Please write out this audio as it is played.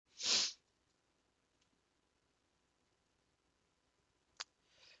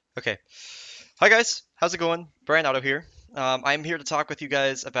Okay. Hi guys, how's it going? Bryonato here. I'm here to talk with you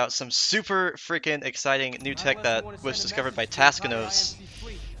guys about some super freaking exciting new tech that was discovered by Taskinoz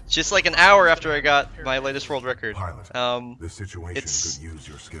just like an hour after I got my latest world record. Pilot, this situation It's could use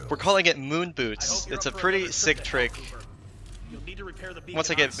your skills. we're calling it moon boots. It's a pretty sick trick.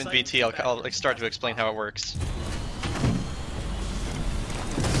 Once I get in BT, I'll start to explain how it works.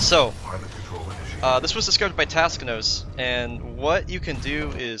 So, this was discovered by Taskinoz, and what you can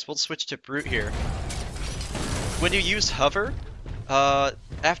do is, we'll switch to brute here. When you use hover,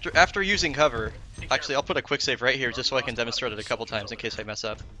 after using hover, actually I'll put a quick save right here just so I can demonstrate it a couple times in case I mess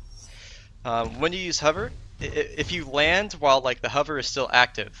up. When you use hover, if you land while like the hover is still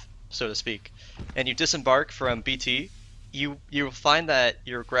active, so to speak, and you disembark from BT, you will find that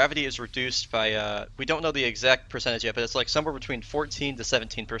your gravity is reduced by we don't know the exact percentage yet, but it's like somewhere between 14 to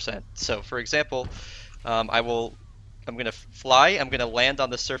 17%. So for example, I'm gonna fly, I'm gonna land on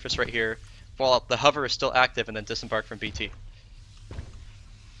the surface right here while the hover is still active, and then disembark from BT.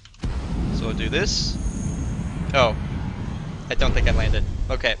 So we'll do this. Oh, I don't think I landed.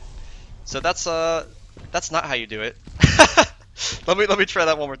 Okay, so that's not how you do it. let me try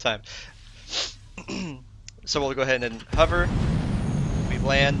that one more time. So we'll go ahead and hover, we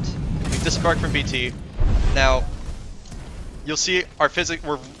land, we disembark from BT. Now, you'll see our physics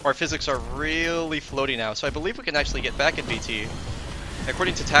are really floaty now, so I believe we can actually get back in BT.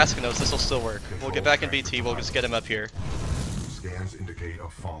 According to Taskinoz, this will still work. We'll get back in BT, we'll just get him up here. Scans indicate a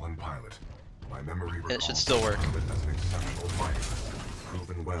fallen pilot. My memory recalls it should still work. the pilot as an exceptional fighter,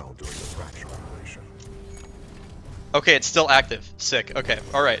 proven well during the fracture operation. Okay, it's still active. Sick. Okay,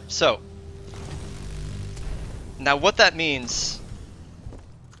 alright, so now what that means,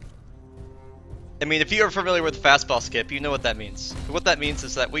 I mean, if you are familiar with fastball skip, you know what that means. What that means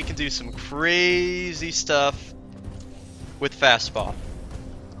is that we can do some crazy stuff with fastball.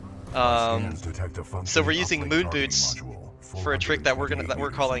 So we're using moon boots for a trick that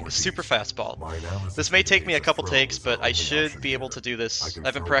we're calling super fastball. This may take me a couple takes, but I should be able to do this.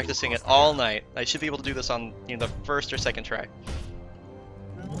 I've been practicing it all night. I should be able to do this on the first or second try.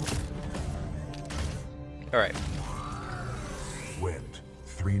 Alright. Wind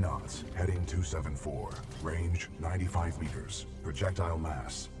 3 knots, heading 274, range 95 meters, projectile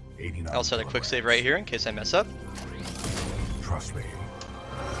mass 89. I'll set a quick save right here in case I mess up. Trust me.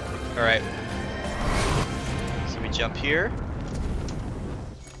 Alright. So we jump here.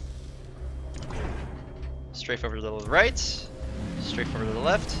 Strafe over to the right. Strafe over to the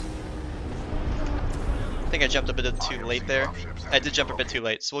left. I think I jumped a bit too late there. I did jump a bit too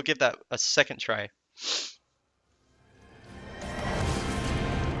late, so we'll give that a second try.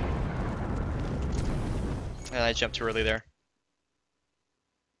 And I jumped too early there.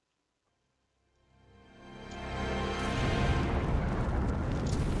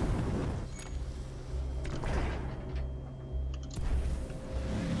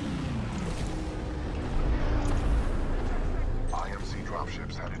 IMC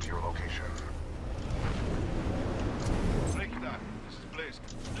dropships headed to your location.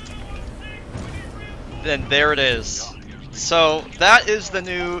 Then there it is. So that is the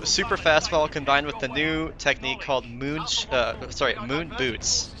new super fastball combined with the new technique called moon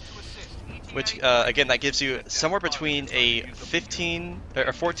boots, which again, that gives you somewhere between a 14 to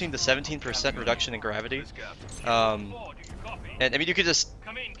 17% reduction in gravity. And I mean, you could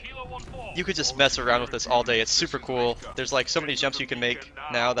just mess around with this all day. It's super cool. There's like so many jumps you can make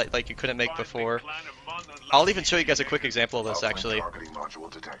now that like you couldn't make before. I'll even show you guys a quick example of this actually.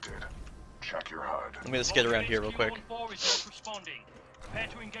 Check your HUD. Let me just get around here real quick.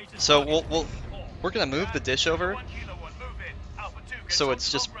 So we're gonna move the dish over, so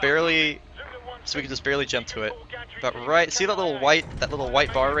it's just barely, so we can just barely jump to it. But right, see that little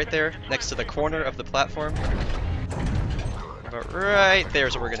white bar right there next to the corner of the platform? But right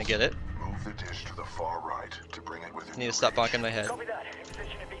there's where we're gonna get it. Move the dish to the far right to bring it within. I need to stop bonking my head.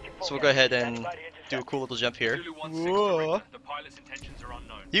 So we'll go ahead and do a cool little jump here. Whoa.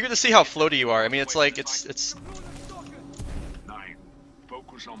 You get to see how floaty you are. I mean, it's like it's.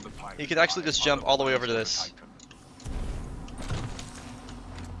 You can actually just jump all the way over to this.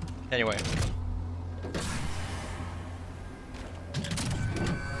 Anyway.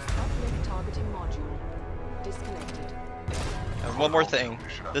 And one more thing.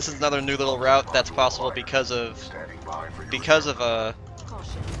 This is another new little route that's possible because of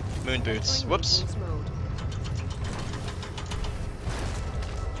moon boots. Whoops.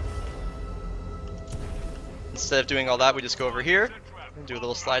 Instead of doing all that, we just go over here and do a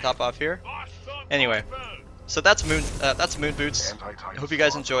little slide hop off here. Anyway, so that's moon boots. I hope you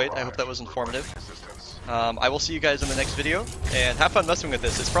guys enjoyed. I hope that was informative. I will see you guys in the next video, and have fun messing with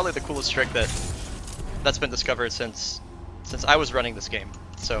this. It's probably the coolest trick that's been discovered since I was running this game.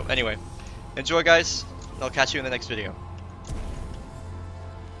 So anyway, enjoy guys, I'll catch you in the next video.